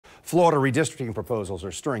Florida redistricting proposals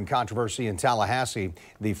are stirring controversy in Tallahassee.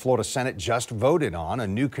 The Florida Senate just voted on a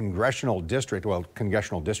new congressional district, well,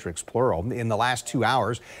 congressional districts plural, in the last 2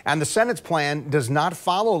 hours. And the Senate's plan does not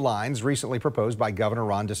follow lines recently proposed by Governor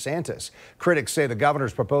DeSantis. Critics say the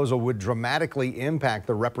governor's proposal would dramatically impact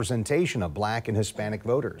the representation of Black and Hispanic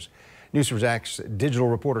voters. News 4's digital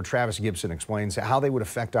reporter Travis Gibson explains how they would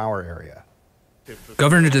affect our area.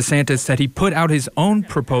 Governor DeSantis said he put out his own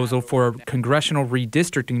proposal for a congressional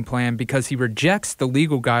redistricting plan because he rejects the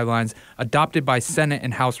legal guidelines adopted by Senate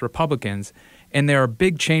and House Republicans, and there are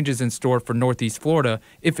big changes in store for Northeast Florida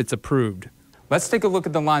if it's approved. Let's take a look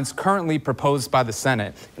at the lines currently proposed by the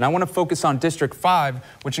Senate, and I want to focus on District 5,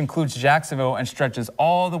 which includes Jacksonville and stretches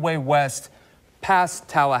all the way west past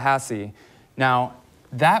Tallahassee. Now,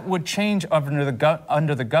 that would change under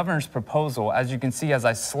the governor's proposal. As you can see, as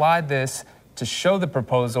I slide this to show the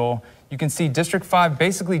proposal, you can see District 5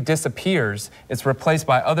 basically disappears. It's replaced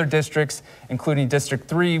by other districts, including District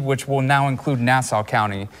 3, which will now include Nassau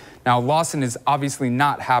County. Now, Lawson is obviously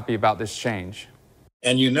not happy about this change.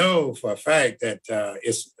 And you know for a fact that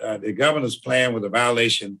it's the governor's plan with a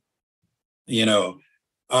violation, of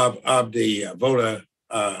the Voter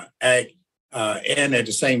Act, and at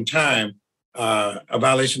the same time, a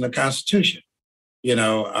violation of the Constitution.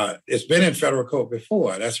 It's been in federal court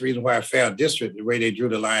before. That's the reason why I failed district, the way they drew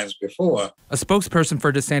the lines before. A spokesperson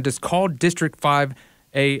for DeSantis called District 5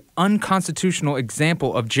 a unconstitutional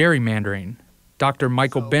example of gerrymandering. Dr.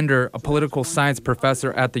 Michael Bender, a political science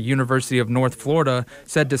professor at the University of North Florida,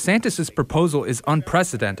 said DeSantis' proposal is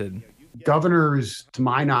unprecedented. Governors, to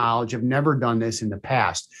my knowledge, have never done this in the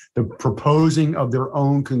past, the proposing of their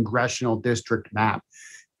own congressional district map.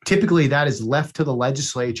 Typically, that is left to the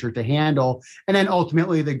legislature to handle, and then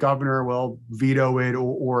ultimately the governor will veto it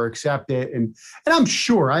or accept it. And I'm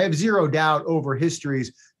sure, I have zero doubt over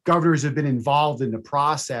histories, governors have been involved in the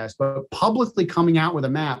process, but publicly coming out with a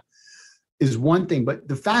map is one thing. But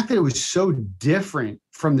the fact that it was so different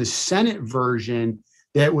from the Senate version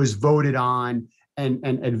that was voted on and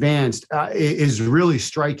advanced is really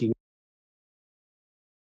striking.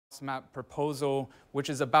 Map proposal, which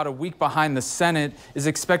is about a week behind the Senate, is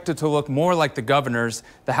expected to look more like the governor's.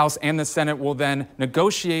 The House and the Senate will then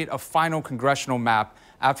negotiate a final congressional map.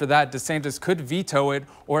 After that, DeSantis could veto it,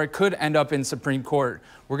 or it could end up in Supreme Court.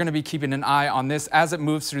 We're going to be keeping an eye on this as it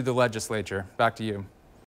moves through the legislature. Back to you.